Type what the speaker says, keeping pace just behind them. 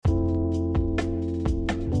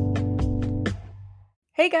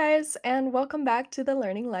Hey guys, and welcome back to the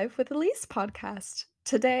Learning Life with Elise podcast.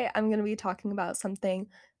 Today I'm going to be talking about something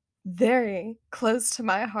very close to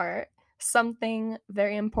my heart, something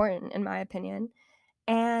very important in my opinion,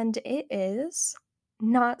 and it is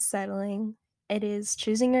not settling. It is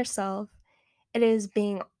choosing yourself. It is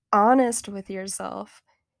being honest with yourself.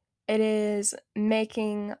 It is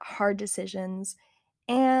making hard decisions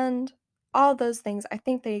and all those things. I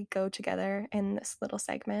think they go together in this little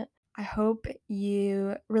segment. I hope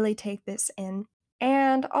you really take this in.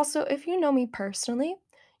 And also, if you know me personally,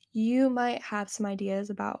 you might have some ideas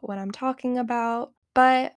about what I'm talking about,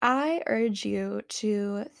 but I urge you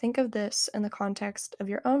to think of this in the context of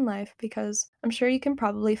your own life because I'm sure you can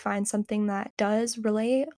probably find something that does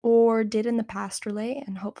relate or did in the past relate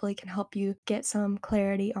and hopefully can help you get some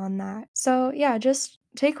clarity on that. So, yeah, just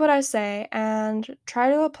take what I say and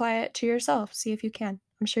try to apply it to yourself. See if you can.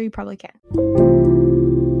 I'm sure you probably can.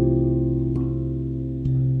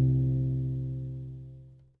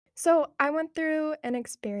 So I went through an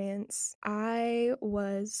experience. I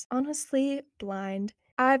was honestly blind.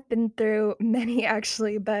 I've been through many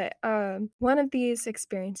actually, but one of these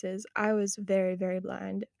experiences, I was very, very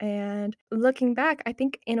blind. And looking back, I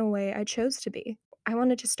think in a way I chose to be. I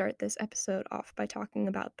wanted to start this episode off by talking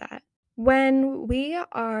about that. When we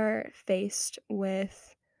are faced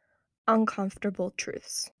with uncomfortable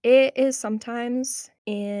truths. It is sometimes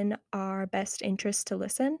in our best interest to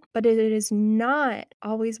listen, but it is not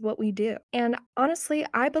always what we do. And honestly,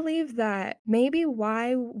 I believe that maybe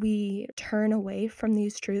why we turn away from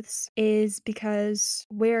these truths is because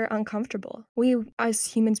we're uncomfortable. We, as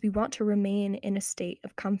humans, we want to remain in a state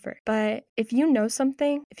of comfort. But if you know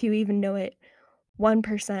something, if you even know it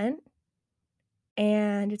 1%,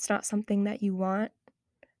 and it's not something that you want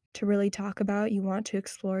to really talk about, you want to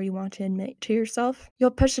explore, you want to admit to yourself,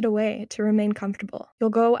 you'll push it away to remain comfortable. You'll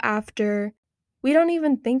go after. We don't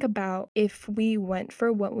even think about if we went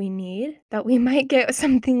for what we need, that we might get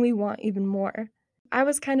something we want even more. I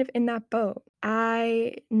was kind of in that boat.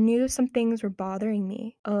 I knew some things were bothering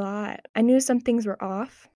me a lot. I knew some things were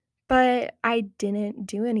off, but I didn't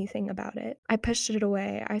do anything about it. I pushed it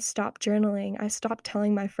away. I stopped journaling. I stopped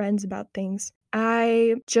telling my friends about things.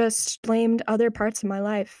 I just blamed other parts of my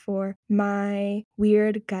life for my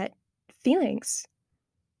weird gut feelings.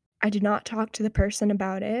 I did not talk to the person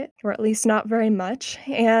about it, or at least not very much,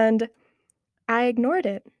 and I ignored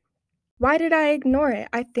it. Why did I ignore it?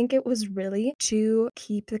 I think it was really to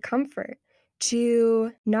keep the comfort,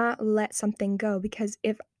 to not let something go, because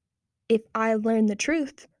if I learned the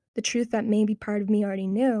truth that maybe part of me already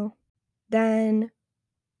knew, then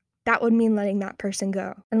that would mean letting that person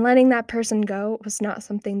go. And letting that person go was not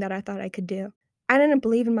something that I thought I could do. I didn't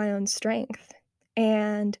believe in my own strength.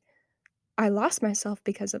 And I lost myself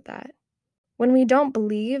because of that. When we don't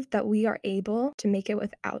believe that we are able to make it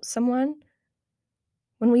without someone,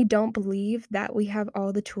 when we don't believe that we have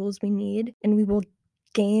all the tools we need and we will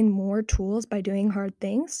gain more tools by doing hard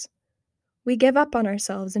things, we give up on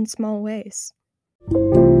ourselves in small ways.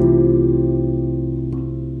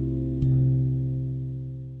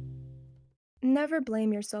 Never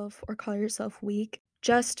blame yourself or call yourself weak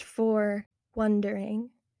just for wondering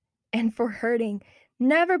and for hurting.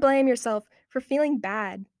 Never blame yourself for feeling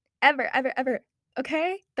bad. Ever, ever, ever.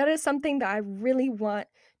 Okay? That is something that I really want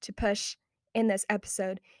to push in this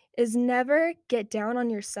episode is never get down on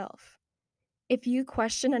yourself. If you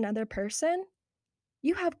question another person,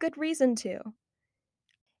 you have good reason to.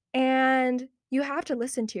 And you have to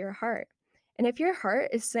listen to your heart. And if your heart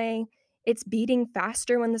is saying it's beating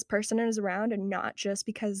faster when this person is around and not just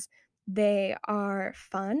because they are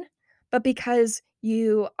fun, but because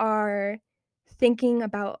you are thinking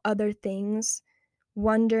about other things,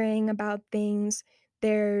 wondering about things,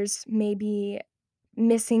 there's maybe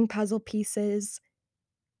missing puzzle pieces,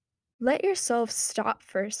 let yourself stop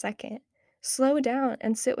for a second. Slow down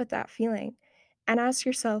and sit with that feeling and ask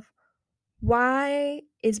yourself, why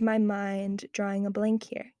is my mind drawing a blank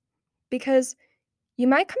here? Because you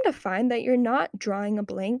might come to find that you're not drawing a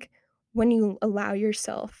blank when you allow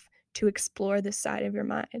yourself to explore this side of your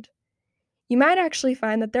mind. You might actually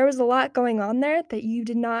find that there was a lot going on there that you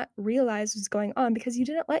did not realize was going on because you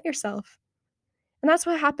didn't let yourself. And that's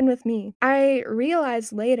what happened with me. I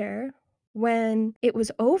realized later when it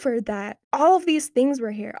was over that all of these things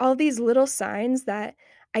were here, all these little signs that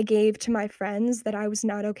I gave to my friends that I was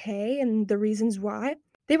not okay and the reasons why.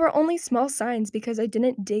 They were only small signs because I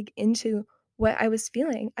didn't dig into what I was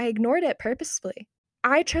feeling. I ignored it purposefully.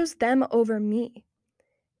 I chose them over me.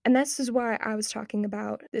 And this is why I was talking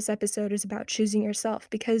about this episode is about choosing yourself.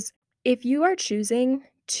 Because if you are choosing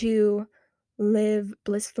to live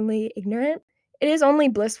blissfully ignorant, It is only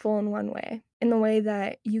blissful in one way, in the way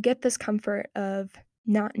that you get this comfort of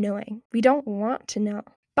not knowing. We don't want to know.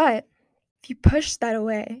 But if you push that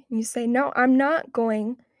away and you say, "No, I'm not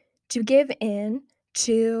going to give in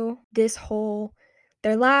to this whole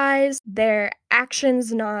their lies, their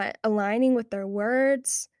actions not aligning with their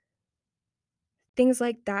words, things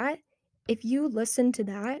like that." If you listen to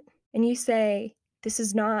that and you say, "This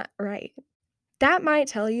is not right," that might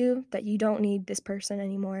tell you that you don't need this person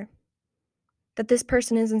anymore, that this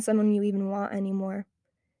person isn't someone you even want anymore,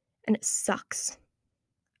 and it sucks.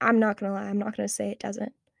 I'm not gonna lie, I'm not gonna say it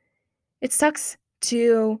doesn't. It sucks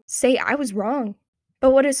to say I was wrong.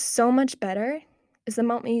 But what is so much better is the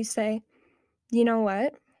moment you say, "You know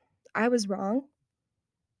what? I was wrong,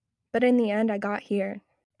 but in the end, I got here.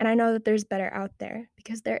 And I know that there's better out there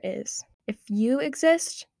because there is." If you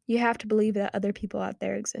exist, you have to believe that other people out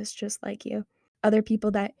there exist just like you. Other people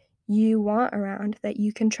that you want around, that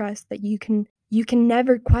you can trust, that you can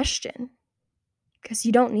never question because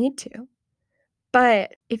you don't need to.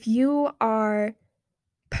 But if you are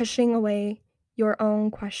pushing away your own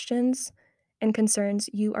questions and concerns,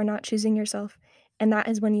 you are not choosing yourself, and that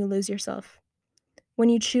is when you lose yourself. When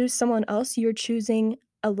you choose someone else, you're choosing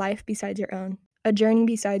a life besides your own, a journey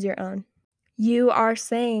besides your own. You are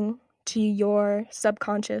saying to your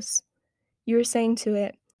subconscious, you're saying to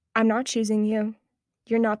it, "I'm not choosing you.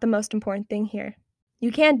 You're not the most important thing here."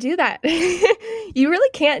 You can't do that. You really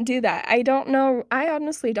can't do that. I don't know. I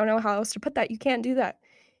honestly don't know how else to put that. You can't do that.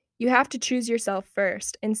 You have to choose yourself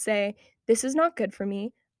first and say, "This is not good for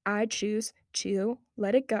me. I choose to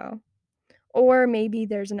let it go." Or maybe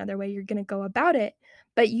there's another way you're gonna go about it,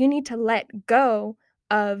 but you need to let go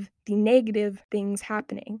of the negative things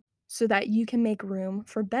happening so that you can make room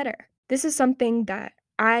for better. This is something that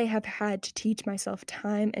I have had to teach myself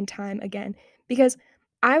time and time again because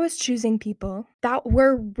I was choosing people that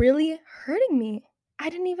were really hurting me. I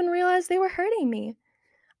didn't even realize they were hurting me.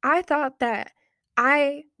 I thought that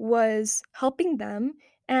I was helping them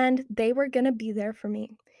and they were gonna be there for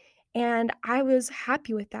me. And I was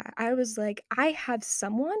happy with that. I was like, "I have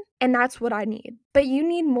someone, and that's what I need." But you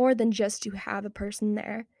need more than just to have a person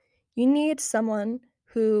there. You need someone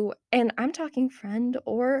who, and I'm talking friend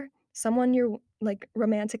or someone you're like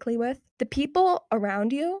romantically with. The people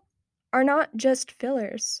around you are not just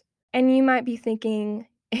fillers. And you might be thinking,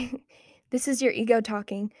 this is your ego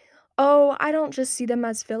talking. "Oh, I don't just see them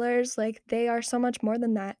as fillers. Like, they are so much more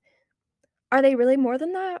than that." Are they really more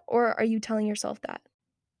than that? Or are you telling yourself that?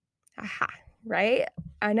 Aha, right?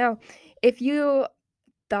 I know. If you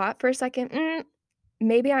thought for a second,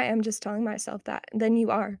 maybe I am just telling myself that," then you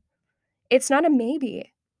are. It's not a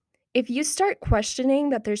maybe. If you start questioning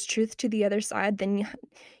that there's truth to the other side, then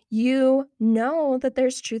you know that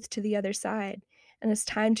there's truth to the other side, and it's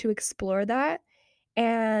time to explore that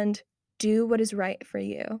and do what is right for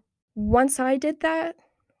you. Once I did that,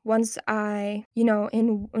 once I,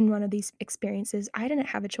 in one of these experiences, I didn't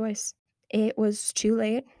have a choice. It was too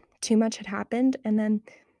late, too much had happened, and then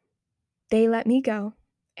they let me go,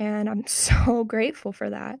 and I'm so grateful for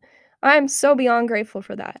that. I'm so beyond grateful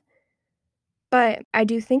for that. But I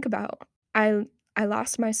do think about I I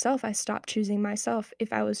lost myself, I stopped choosing myself.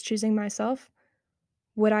 If I was choosing myself,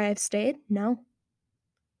 would I have stayed? No.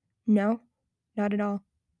 No, not at all.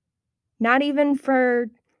 Not even for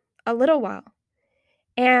a little while.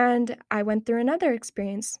 And I went through another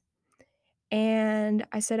experience, and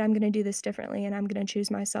I said, "I'm gonna do this differently, and I'm gonna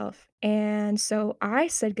choose myself." And so I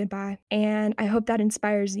said goodbye, and I hope that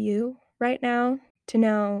inspires you right now to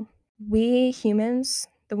know we humans,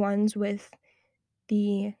 the ones with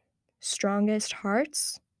the strongest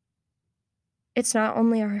hearts, it's not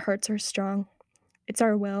only our hearts are strong, it's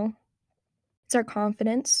our will, it's our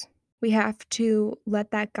confidence. We have to let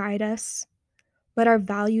that guide us, let our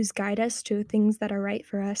values guide us to things that are right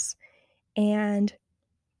for us, and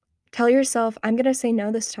tell yourself, "I'm gonna say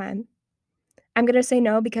no this time. I'm gonna say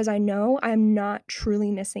no because I know I'm not truly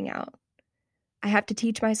missing out." I have to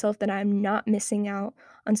teach myself that I'm not missing out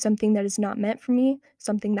on something that is not meant for me,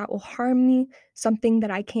 something that will harm me, something that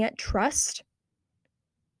I can't trust.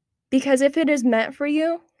 Because if it is meant for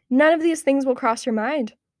you, none of these things will cross your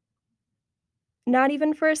mind, not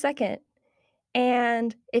even for a second.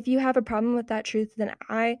 And if you have a problem with that truth, then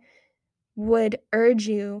I would urge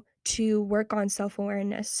you to work on self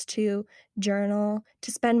awareness, to journal,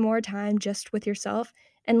 to spend more time just with yourself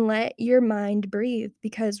and let your mind breathe.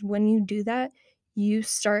 Because when you do that, you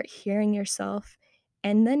start hearing yourself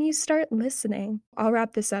and then you start listening. I'll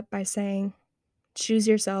wrap this up by saying choose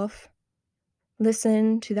yourself,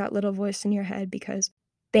 listen to that little voice in your head because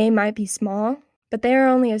they might be small, but they are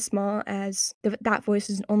only as small as that voice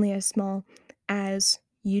is only as small as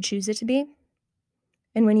you choose it to be.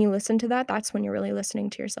 And when you listen to that, that's when you're really listening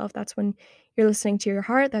to yourself. That's when you're listening to your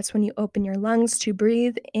heart. That's when you open your lungs to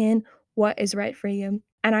breathe in what is right for you.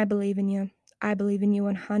 And I believe in you. I believe in you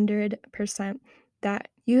 100% that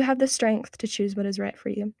you have the strength to choose what is right for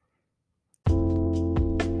you.